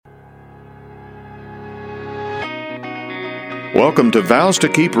Welcome to Vows to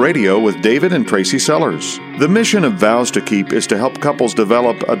Keep Radio with David and Tracy Sellers. The mission of Vows to Keep is to help couples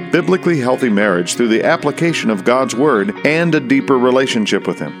develop a biblically healthy marriage through the application of God's Word and a deeper relationship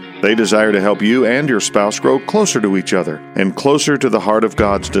with Him. They desire to help you and your spouse grow closer to each other and closer to the heart of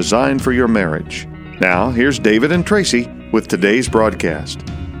God's design for your marriage. Now, here's David and Tracy with today's broadcast.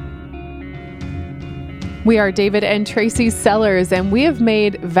 We are David and Tracy Sellers, and we have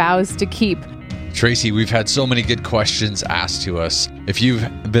made vows to keep. Tracy, we've had so many good questions asked to us. If you've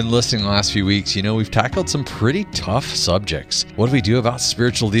been listening the last few weeks, you know we've tackled some pretty tough subjects. What do we do about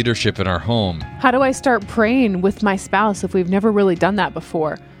spiritual leadership in our home? How do I start praying with my spouse if we've never really done that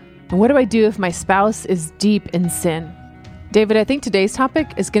before? And what do I do if my spouse is deep in sin? David, I think today's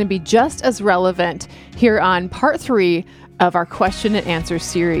topic is going to be just as relevant here on part 3 of our question and answer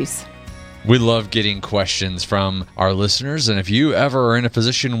series. We love getting questions from our listeners, and if you ever are in a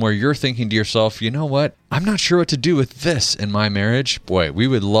position where you're thinking to yourself, you know what, I'm not sure what to do with this in my marriage, boy, we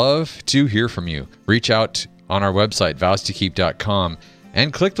would love to hear from you. Reach out on our website, vowstokeep.com,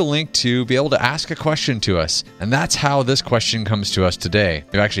 and click the link to be able to ask a question to us. And that's how this question comes to us today.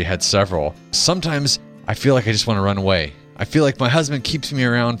 We've actually had several. Sometimes I feel like I just want to run away. I feel like my husband keeps me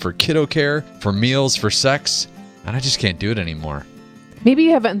around for kiddo care, for meals, for sex, and I just can't do it anymore. Maybe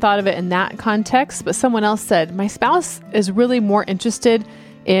you haven't thought of it in that context, but someone else said, my spouse is really more interested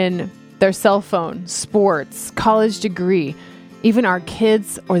in their cell phone, sports, college degree, even our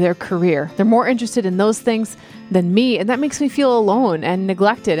kids or their career. They're more interested in those things than me, and that makes me feel alone and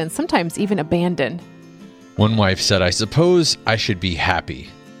neglected and sometimes even abandoned. One wife said, I suppose I should be happy.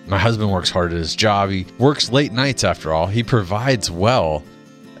 My husband works hard at his job. He works late nights after all. He provides well.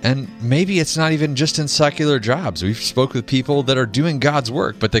 And maybe it's not even just in secular jobs. We've spoken with people that are doing God's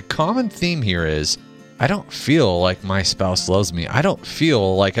work, but the common theme here is, I don't feel like my spouse loves me. I don't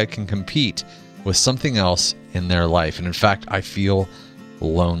feel like I can compete with something else in their life. And in fact, I feel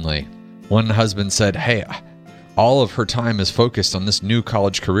lonely. One husband said, hey, all of her time is focused on this new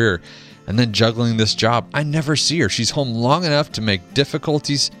college career and then juggling this job. I never see her. She's home long enough to make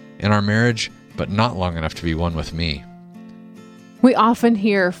difficulties in our marriage, but not long enough to be one with me. We often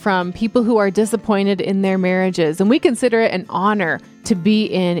hear from people who are disappointed in their marriages, and we consider it an honor to be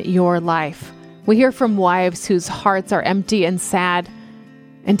in your life. We hear from wives whose hearts are empty and sad.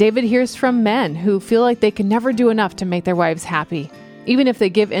 And David hears from men who feel like they can never do enough to make their wives happy, even if they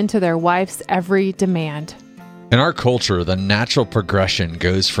give in to their wife's every demand. In our culture, the natural progression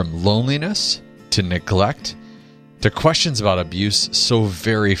goes from loneliness to neglect to questions about abuse so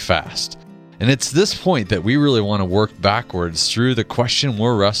very fast. And it's this point that we really want to work backwards through the question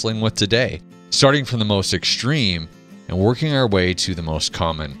we're wrestling with today, starting from the most extreme and working our way to the most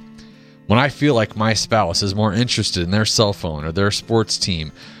common. When I feel like my spouse is more interested in their cell phone or their sports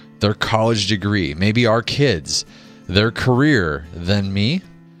team, their college degree, maybe our kids, their career than me,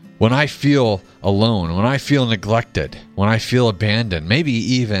 when I feel alone, when I feel neglected, when I feel abandoned, maybe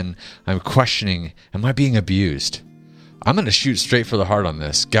even I'm questioning, am I being abused? I'm going to shoot straight for the heart on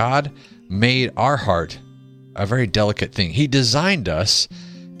this. God made our heart a very delicate thing. He designed us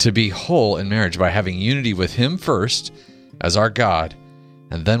to be whole in marriage by having unity with Him first as our God,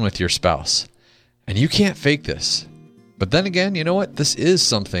 and then with your spouse. And you can't fake this. But then again, you know what? This is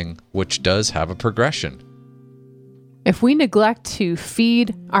something which does have a progression. If we neglect to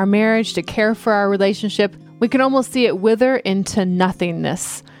feed our marriage, to care for our relationship, we can almost see it wither into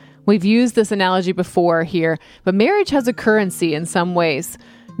nothingness. We've used this analogy before here, but marriage has a currency in some ways.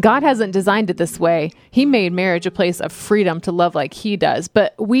 God hasn't designed it this way. He made marriage a place of freedom to love like He does,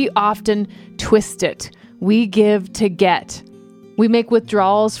 but we often twist it. We give to get. We make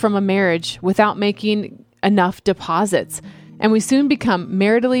withdrawals from a marriage without making enough deposits, and we soon become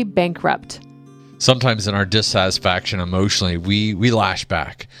maritally bankrupt. Sometimes in our dissatisfaction emotionally, we lash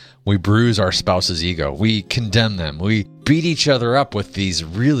back. We bruise our spouse's ego. We condemn them. We beat each other up with these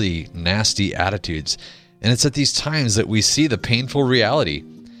really nasty attitudes. And it's at these times that we see the painful reality.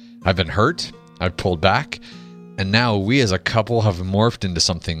 I've been hurt, I've pulled back, and now we as a couple have morphed into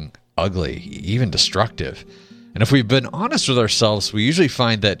something ugly, even destructive. And if we've been honest with ourselves, we usually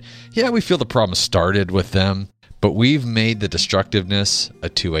find that, we feel the problem started with them, but we've made the destructiveness a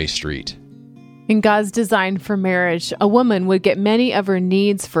two-way street. In God's design for marriage, a woman would get many of her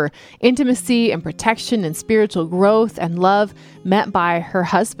needs for intimacy and protection and spiritual growth and love met by her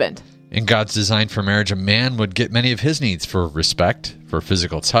husband. In God's design for marriage, a man would get many of his needs for respect, for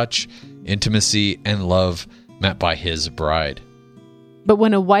physical touch, intimacy, and love met by his bride. But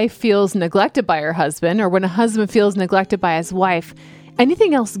when a wife feels neglected by her husband, or when a husband feels neglected by his wife,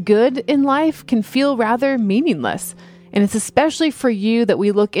 anything else good in life can feel rather meaningless. And it's especially for you that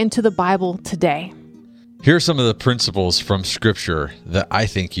we look into the Bible today. Here are some of the principles from Scripture that I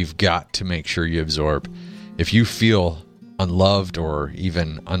think you've got to make sure you absorb if you feel unloved or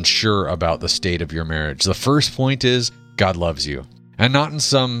even unsure about the state of your marriage. The first point is God loves you, and not in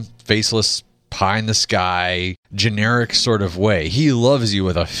some faceless, pie in the sky, generic sort of way. He loves you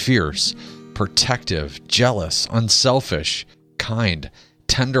with a fierce, protective, jealous, unselfish, kind,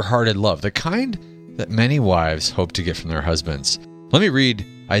 tender-hearted love, the kind that many wives hope to get from their husbands. Let me read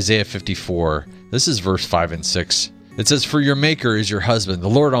Isaiah 54. This is verse 5 and 6. It says, "For your Maker is your husband, the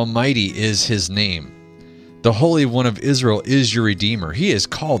Lord Almighty is his name. The Holy One of Israel is your Redeemer. He is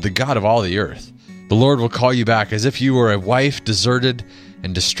called the God of all the earth. The Lord will call you back as if you were a wife deserted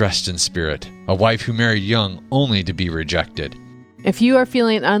and distressed in spirit, a wife who married young only to be rejected." If you are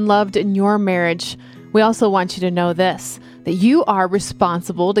feeling unloved in your marriage, we also want you to know this, that you are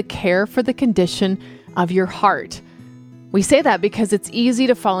responsible to care for the condition of your heart. We say that because it's easy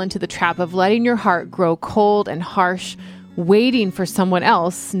to fall into the trap of letting your heart grow cold and harsh, waiting for someone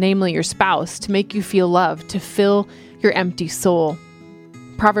else, namely your spouse, to make you feel loved, to fill your empty soul.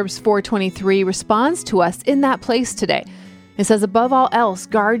 Proverbs 4:23 responds to us in that place today. It says, "Above all else,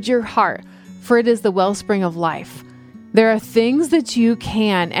 guard your heart, for it is the wellspring of life." There are things that you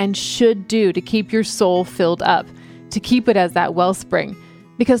can and should do to keep your soul filled up, to keep it as that wellspring.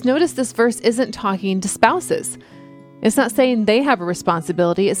 Because notice this verse isn't talking to spouses. It's not saying they have a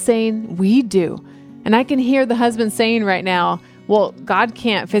responsibility. It's saying we do. And I can hear the husband saying right now, well, God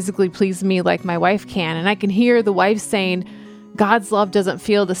can't physically please me like my wife can. And I can hear the wife saying, God's love doesn't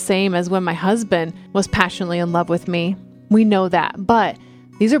feel the same as when my husband was passionately in love with me. We know that. But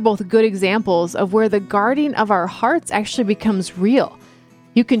these are both good examples of where the guarding of our hearts actually becomes real.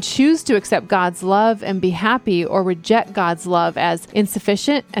 You can choose to accept God's love and be happy, or reject God's love as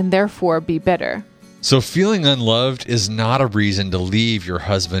insufficient and therefore be bitter. So feeling unloved is not a reason to leave your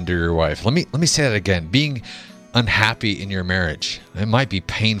husband or your wife. Let me say that again. Being unhappy in your marriage, it might be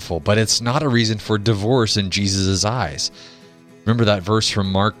painful, but it's not a reason for divorce in Jesus' eyes. Remember that verse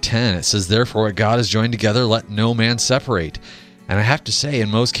from Mark 10. It says, "Therefore what God has joined together, let no man separate." And I have to say, in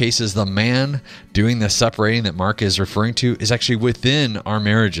most cases, the man doing the separating that Mark is referring to is actually within our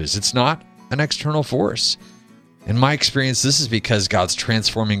marriages. It's not an external force. In my experience, this is because God's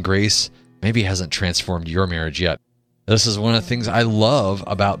transforming grace maybe hasn't transformed your marriage yet. This is one of the things I love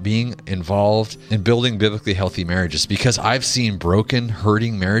about being involved in building biblically healthy marriages, because I've seen broken,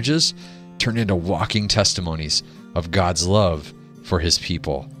 hurting marriages turn into walking testimonies of God's love for his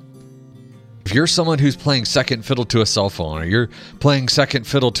people. If you're someone who's playing second fiddle to a cell phone, or you're playing second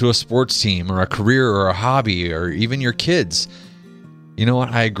fiddle to a sports team or a career or a hobby or even your kids, you know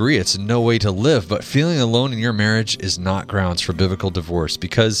what? I agree. It's no way to live, but feeling alone in your marriage is not grounds for biblical divorce,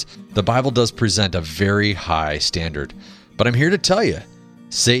 because the Bible does present a very high standard. But I'm here to tell you,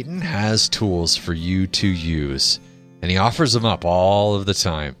 Satan has tools for you to use, and he offers them up all of the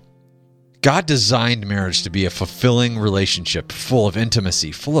time. God designed marriage to be a fulfilling relationship, full of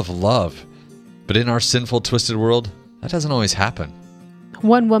intimacy, full of love. But in our sinful, twisted world, that doesn't always happen.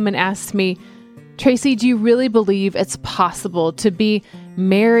 One woman asked me, "Tracy, do you really believe it's possible to be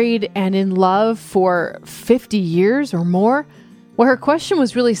married and in love for 50 years or more?" What her question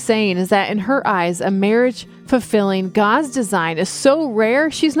was really saying is that in her eyes, a marriage fulfilling God's design is so rare,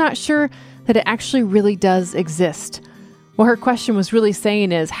 she's not sure that it actually really does exist. What her question was really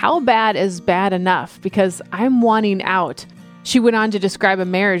saying is, how bad is bad enough? Because I'm wanting out. She went on to describe a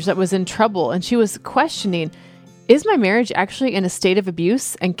marriage that was in trouble, and she was questioning, is my marriage actually in a state of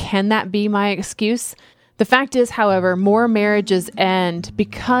abuse, and can that be my excuse? The fact is, however, more marriages end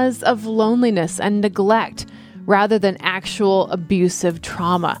because of loneliness and neglect rather than actual abusive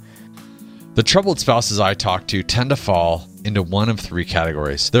trauma. The troubled spouses I talk to tend to fall into one of three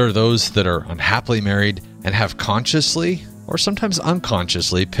categories. There are those that are unhappily married and have consciously or sometimes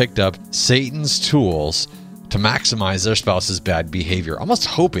unconsciously picked up Satan's tools to maximize their spouse's bad behavior, almost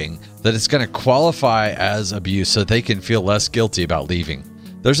hoping that it's going to qualify as abuse so they can feel less guilty about leaving.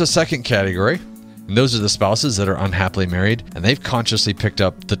 There's a second category, and those are the spouses that are unhappily married, and they've consciously picked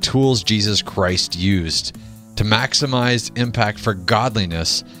up the tools Jesus Christ used to maximize impact for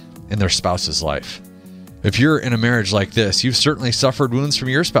godliness in their spouse's life. If you're in a marriage like this, you've certainly suffered wounds from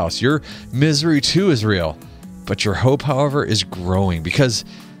your spouse. Your misery too is real, but your hope, however, is growing, because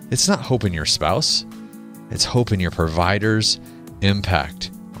it's not hope in your spouse. It's hope in your provider's impact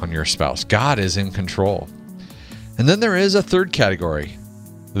on your spouse. God is in control. And then there is a third category,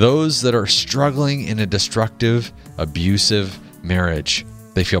 those that are struggling in a destructive, abusive marriage.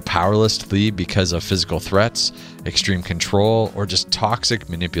 They feel powerless to leave because of physical threats, extreme control, or just toxic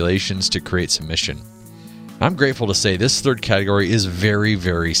manipulations to create submission. I'm grateful to say this third category is very,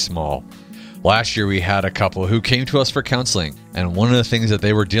 very small. Last year, we had a couple who came to us for counseling, and one of the things that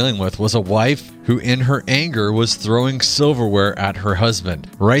they were dealing with was a wife who, in her anger, was throwing silverware at her husband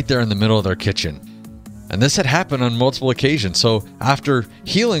right there in the middle of their kitchen. And this had happened on multiple occasions. So after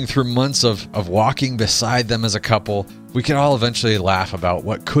healing through months of walking beside them as a couple, we could all eventually laugh about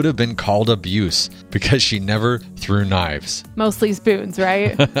what could have been called abuse because she never threw knives. Mostly spoons,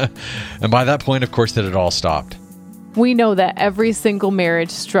 right? And by that point, of course, that it all stopped. We know that every single marriage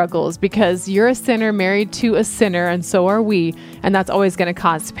struggles because you're a sinner married to a sinner, and so are we, and that's always going to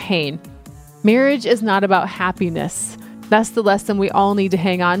cause pain. Marriage is not about happiness. That's the lesson we all need to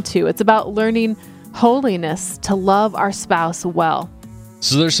hang on to. It's about learning holiness to love our spouse well.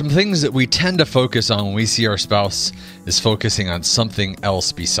 So there's some things that we tend to focus on when we see our spouse is focusing on something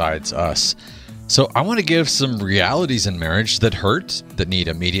else besides us. So I want to give some realities in marriage that hurt, that need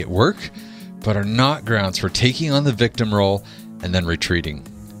immediate work, but are not grounds for taking on the victim role and then retreating.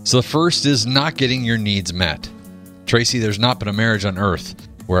 So the first is not getting your needs met. Tracy, there's not been a marriage on earth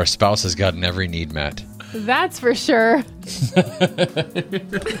where a spouse has gotten every need met. That's for sure.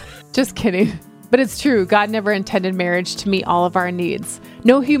 Just kidding. But it's true. God never intended marriage to meet all of our needs.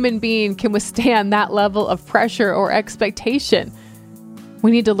 No human being can withstand that level of pressure or expectation. We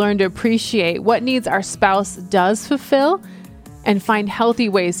need to learn to appreciate what needs our spouse does fulfill and find healthy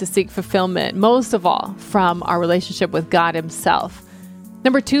ways to seek fulfillment, most of all, from our relationship with God Himself.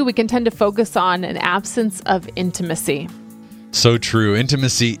 Number 2, we can tend to focus on an absence of intimacy. So true.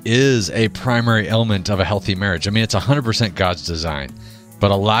 Intimacy is a primary element of a healthy marriage. I mean, it's 100% God's design.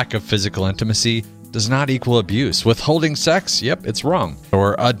 But a lack of physical intimacy does not equal abuse. Withholding sex, yep, it's wrong.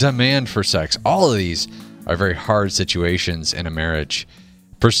 Or a demand for sex. All of these are very hard situations in a marriage.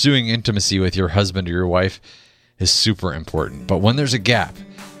 Pursuing intimacy with your husband or your wife is super important. But when there's a gap,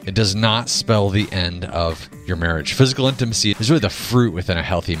 it does not spell the end of your marriage. Physical intimacy is really the fruit within a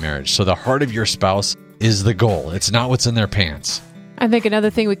healthy marriage. So the heart of your spouse is the goal. It's not what's in their pants. I think another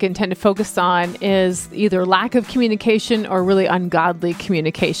thing we can tend to focus on is either lack of communication or really ungodly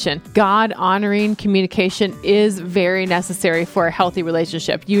communication. God-honoring communication is very necessary for a healthy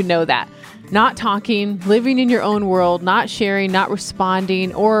relationship. You know that. Not talking, living in your own world, not sharing, not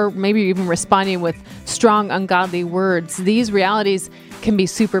responding, or maybe even responding with strong, ungodly words. These realities can be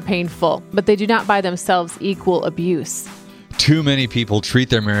super painful, but they do not by themselves equal abuse. Too many people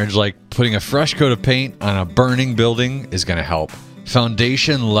treat their marriage like putting a fresh coat of paint on a burning building is going to help.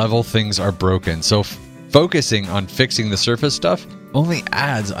 Foundation level things are broken, so focusing on fixing the surface stuff only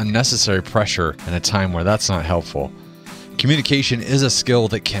adds unnecessary pressure in a time where that's not helpful. Communication is a skill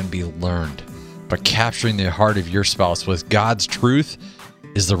that can be learned, but capturing the heart of your spouse with God's truth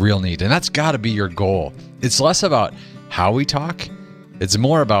is the real need, and that's got to be your goal. It's less about how we talk, it's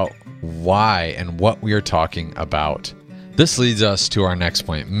more about why and what we are talking about. This leads us to our next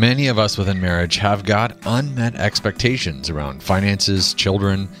point. Many of us within marriage have got unmet expectations around finances,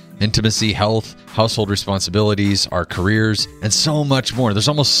 children, intimacy, health, household responsibilities, our careers, and so much more. There's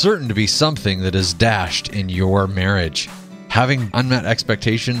almost certain to be something that is dashed in your marriage. Having unmet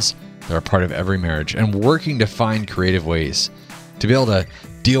expectations, they're a part of every marriage, and working to find creative ways to be able to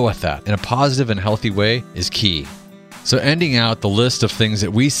deal with that in a positive and healthy way is key. So ending out the list of things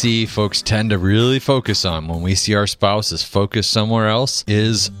that we see folks tend to really focus on when we see our spouse is focused somewhere else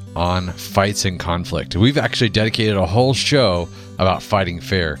is on fights and conflict. We've actually dedicated a whole show about fighting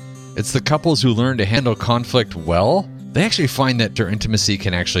fair. It's the couples who learn to handle conflict well, they actually find that their intimacy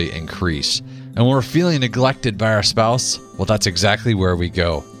can actually increase. And when we're feeling neglected by our spouse, well, that's exactly where we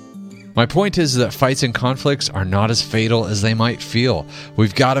go. My point is that fights and conflicts are not as fatal as they might feel.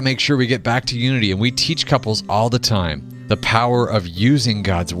 We've got to make sure we get back to unity, and we teach couples all the time the power of using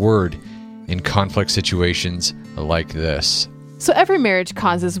God's word in conflict situations like this. So every marriage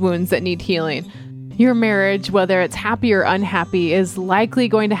causes wounds that need healing. Your marriage, whether it's happy or unhappy, is likely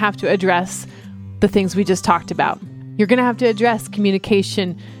going to have to address the things we just talked about. You're going to have to address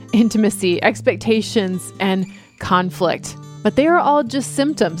communication, intimacy, expectations, and conflict. But they are all just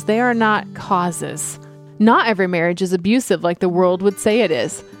symptoms. They are not causes. Not every marriage is abusive like the world would say it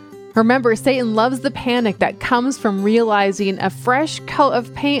is. Remember, Satan loves the panic that comes from realizing a fresh coat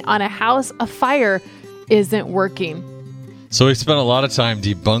of paint on a house afire isn't working. So we spent a lot of time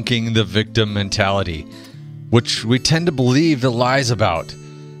debunking the victim mentality, which we tend to believe the lies about.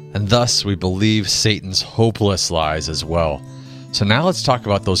 And thus we believe Satan's hopeless lies as well. So now let's talk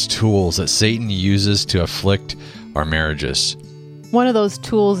about those tools that Satan uses to afflict our marriages. One of those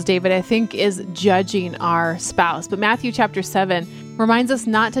tools, David, I think is judging our spouse. But Matthew chapter 7 reminds us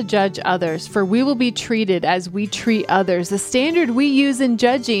not to judge others, for we will be treated as we treat others. The standard we use in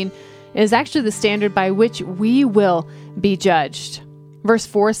judging is actually the standard by which we will be judged. Verse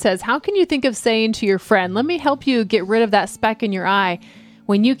 4 says, "How can you think of saying to your friend, 'Let me help you get rid of that speck in your eye,'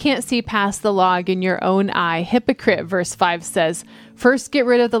 when you can't see past the log in your own eye? Hypocrite," verse 5 says, "First get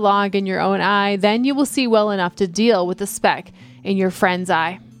rid of the log in your own eye, then you will see well enough to deal with the speck in your friend's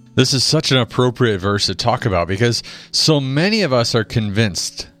eye." This is such an appropriate verse to talk about because so many of us are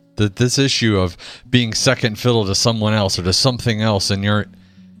convinced that this issue of being second fiddle to someone else or to something else in your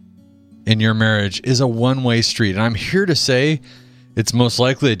marriage is a one-way street. And I'm here to say it's most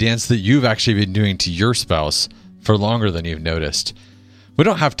likely a dance that you've actually been doing to your spouse for longer than you've noticed. We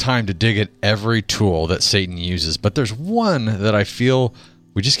don't have time to dig at every tool that Satan uses, but there's one that I feel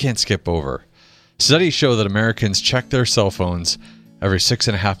we just can't skip over. Studies show that Americans check their cell phones every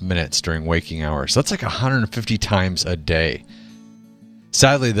 6.5 minutes during waking hours. That's like 150 times a day.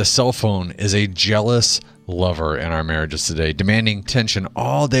 Sadly, the cell phone is a jealous lover in our marriages today, demanding attention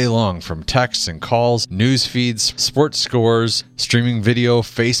all day long from texts and calls, news feeds, sports scores, streaming video,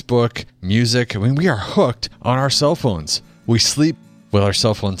 Facebook, music. I mean, we are hooked on our cell phones. We sleep with our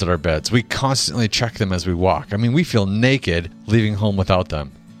cell phones at our beds. We constantly check them as we walk. I mean, we feel naked leaving home without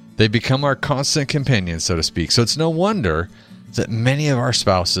them. They become our constant companions, so to speak. So it's no wonder that many of our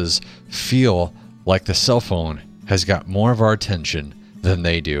spouses feel like the cell phone has got more of our attention than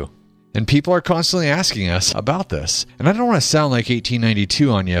they do. And people are constantly asking us about this. And I don't want to sound like 1892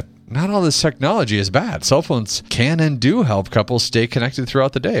 on you. Not all this technology is bad. Cell phones can and do help couples stay connected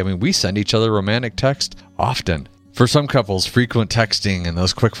throughout the day. I mean, we send each other romantic text often. For some couples, frequent texting and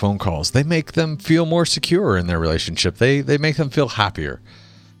those quick phone calls, they make them feel more secure in their relationship. They make them feel happier.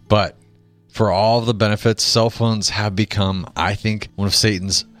 But for all of the benefits, cell phones have become, I think, one of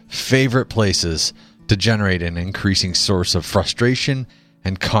Satan's favorite places to generate an increasing source of frustration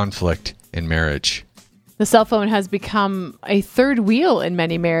and conflict in marriage. The cell phone has become a third wheel in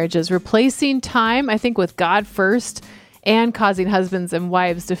many marriages, replacing time, I think, with God first, and causing husbands and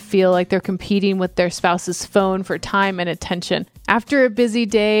wives to feel like they're competing with their spouse's phone for time and attention. After a busy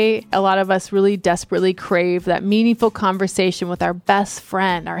day, a lot of us really desperately crave that meaningful conversation with our best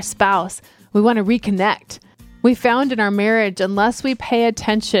friend, our spouse. We want to reconnect. We found in our marriage, unless we pay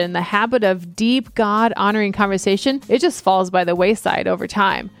attention, the habit of deep, God-honoring conversation, it just falls by the wayside over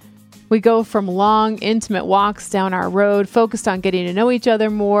time. We go from long, intimate walks down our road, focused on getting to know each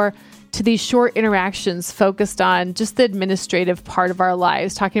other more, to these short interactions focused on just the administrative part of our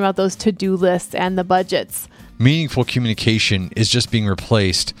lives, talking about those to-do lists and the budgets. Meaningful communication is just being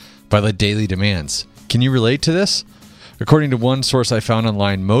replaced by the daily demands. Can you relate to this? According to one source I found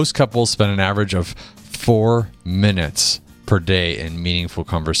online, most couples spend an average of 4 minutes per day in meaningful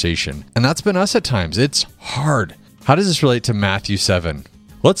conversation. And that's been us at times. It's hard. How does this relate to Matthew 7?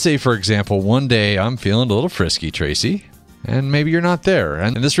 Let's say, for example, one day I'm feeling a little frisky, Tracy, and maybe you're not there.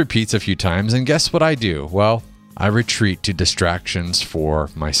 And this repeats a few times. And guess what I do? Well, I retreat to distractions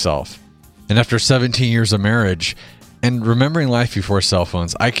for myself. And after 17 years of marriage and remembering life before cell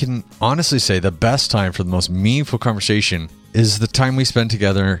phones, I can honestly say the best time for the most meaningful conversation is the time we spend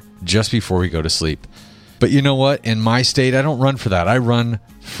together just before we go to sleep. But you know what? In my state, I don't run for that. I run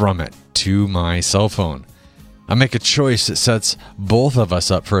from it to my cell phone. I make a choice that sets both of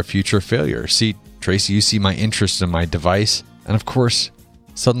us up for a future failure. See, Tracy, you see my interest in my device, and of course,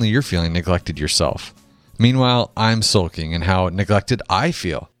 suddenly you're feeling neglected yourself. Meanwhile, I'm sulking in how neglected I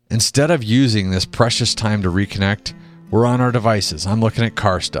feel. Instead of using this precious time to reconnect, we're on our devices. I'm looking at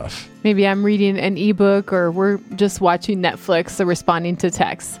car stuff. Maybe I'm reading an ebook, or we're just watching Netflix or responding to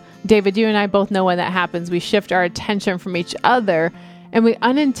texts. David, you and I both know when that happens. We shift our attention from each other and we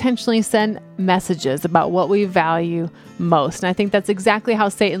unintentionally send messages about what we value most. And I think that's exactly how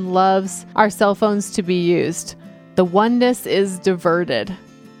Satan loves our cell phones to be used. The oneness is diverted.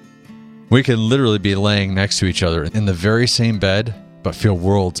 We can literally be laying next to each other in the very same bed, but feel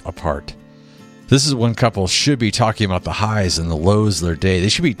worlds apart. This is when couples should be talking about the highs and the lows of their day. They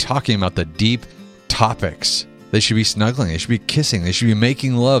should be talking about the deep topics. They should be snuggling. They should be kissing. They should be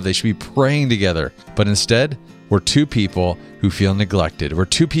making love. They should be praying together. But instead, we're two people who feel neglected. We're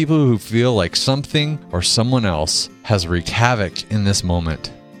two people who feel like something or someone else has wreaked havoc in this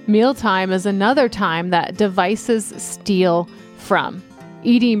moment. Mealtime is another time that devices steal from.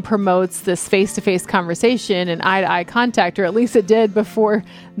 Eating promotes this face-to-face conversation and eye-to-eye contact, or at least it did before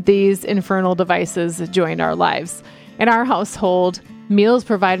these infernal devices joined our lives. In our household, meals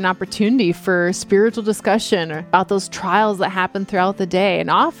provide an opportunity for spiritual discussion about those trials that happen throughout the day. And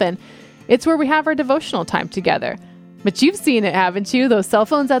often, it's where we have our devotional time together. But you've seen it, haven't you? Those cell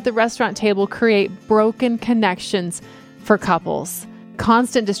phones at the restaurant table create broken connections for couples.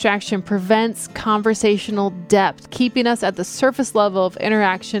 Constant distraction prevents conversational depth, keeping us at the surface level of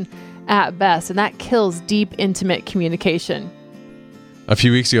interaction at best, and that kills deep, intimate communication. A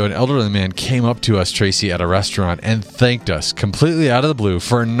few weeks ago, an elderly man came up to us, Tracy, at a restaurant and thanked us completely out of the blue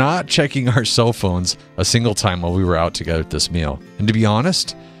for not checking our cell phones a single time while we were out together at this meal. And to be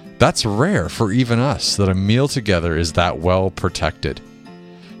honest, that's rare for even us, that a meal together is that well protected.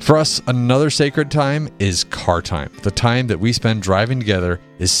 For us, another sacred time is car time. The time that we spend driving together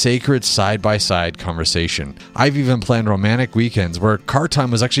is sacred side-by-side conversation. I've even planned romantic weekends where car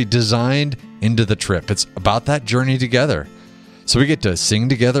time was actually designed into the trip. It's about that journey together. So we get to sing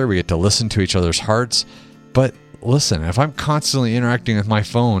together, we get to listen to each other's hearts. But listen, if I'm constantly interacting with my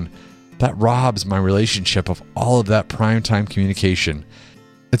phone, that robs my relationship of all of that primetime communication.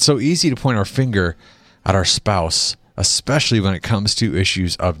 It's so easy to point our finger at our spouse, especially when it comes to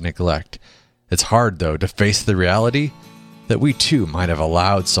issues of neglect. It's hard, though, to face the reality that we too might have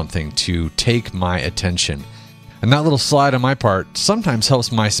allowed something to take my attention. And that little slide on my part sometimes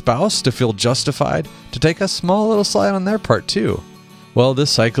helps my spouse to feel justified to take a small little slide on their part too. Well,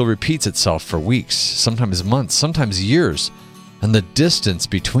 this cycle repeats itself for weeks, sometimes months, sometimes years. And the distance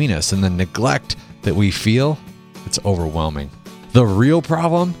between us and the neglect that we feel, it's overwhelming. The real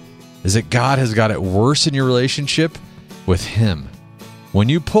problem is that God has got it worse in your relationship with Him. When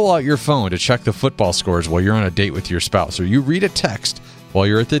you pull out your phone to check the football scores while you're on a date with your spouse, or you read a text while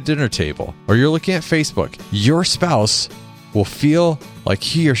you're at the dinner table, or you're looking at Facebook, your spouse will feel like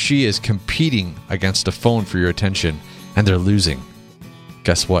he or she is competing against a phone for your attention, and they're losing.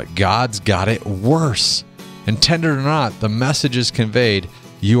 Guess what? God's got it worse. Intended or not, the message is conveyed: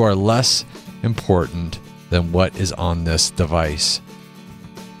 you are less important than what is on this device.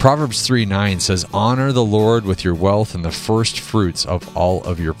 Proverbs 3:9 says, "Honor the Lord with your wealth and the first fruits of all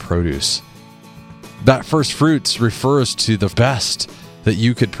of your produce." That first fruits refers to the best that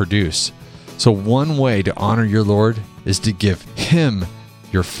you could produce. So one way to honor your Lord is to give Him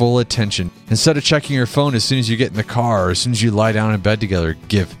your full attention. Instead of checking your phone as soon as you get in the car or as soon as you lie down in bed together,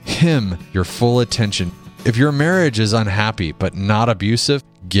 give Him your full attention. If your marriage is unhappy but not abusive,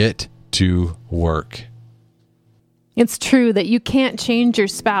 get to work. It's true that you can't change your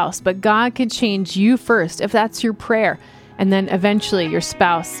spouse, but God can change you first if that's your prayer, and then eventually your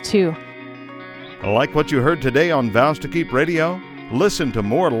spouse too. Like what you heard today on Vows to Keep Radio? Listen to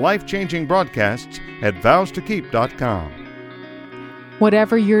more life-changing broadcasts at vowstokeep.com.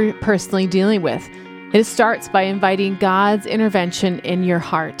 Whatever you're personally dealing with, it starts by inviting God's intervention in your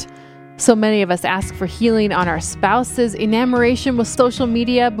heart. So many of us ask for healing on our spouse's enamoration with social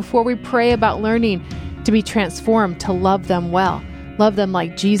media before we pray about learning to be transformed to love them well, love them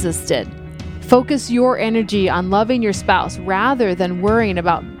like Jesus did. Focus your energy on loving your spouse rather than worrying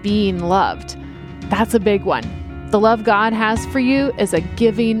about being loved. That's a big one. The love God has for you is a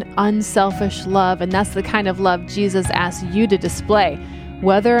giving, unselfish love, and that's the kind of love Jesus asks you to display,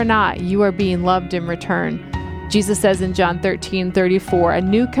 whether or not you are being loved in return. Jesus says in John 13:34, "A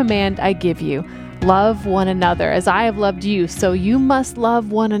new command I give you, love one another. As I have loved you, so you must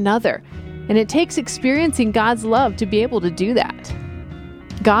love one another." And it takes experiencing God's love to be able to do that.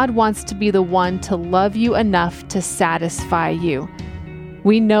 God wants to be the one to love you enough to satisfy you.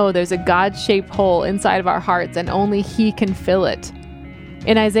 We know there's a God-shaped hole inside of our hearts, and only He can fill it.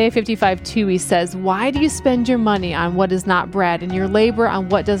 In Isaiah 55:2, He says, "Why do you spend your money on what is not bread and your labor on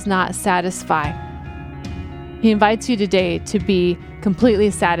what does not satisfy?" He invites you today to be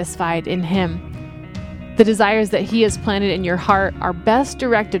completely satisfied in Him. The desires that He has planted in your heart are best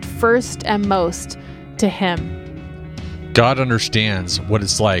directed first and most to Him. God understands what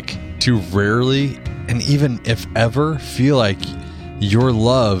it's like to rarely, and even if ever, feel like your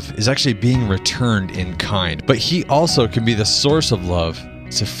love is actually being returned in kind. But He also can be the source of love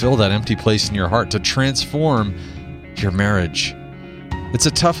to fill that empty place in your heart, to transform your marriage. It's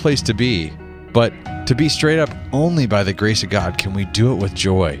a tough place to be, but to be straight up, only by the grace of God can we do it with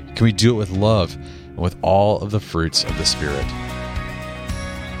joy. Can we do it with love and with all of the fruits of the Spirit.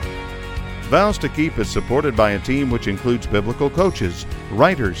 Vows to Keep is supported by a team which includes biblical coaches,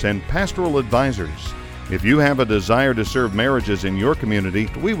 writers, and pastoral advisors. If you have a desire to serve marriages in your community,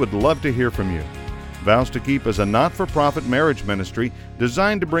 we would love to hear from you. Vows to Keep is a not-for-profit marriage ministry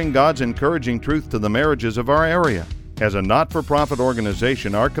designed to bring God's encouraging truth to the marriages of our area. As a not-for-profit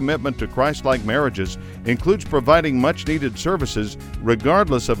organization, our commitment to Christ-like marriages includes providing much-needed services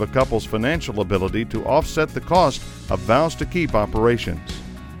regardless of a couple's financial ability to offset the cost of Vows to Keep operations.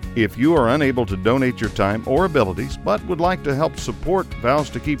 If you are unable to donate your time or abilities but would like to help support Vows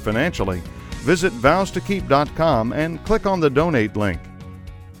to Keep financially, visit vowstokeep.com and click on the donate link.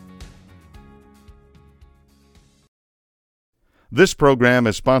 This program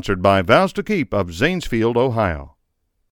is sponsored by Vows to Keep of Zanesfield, Ohio.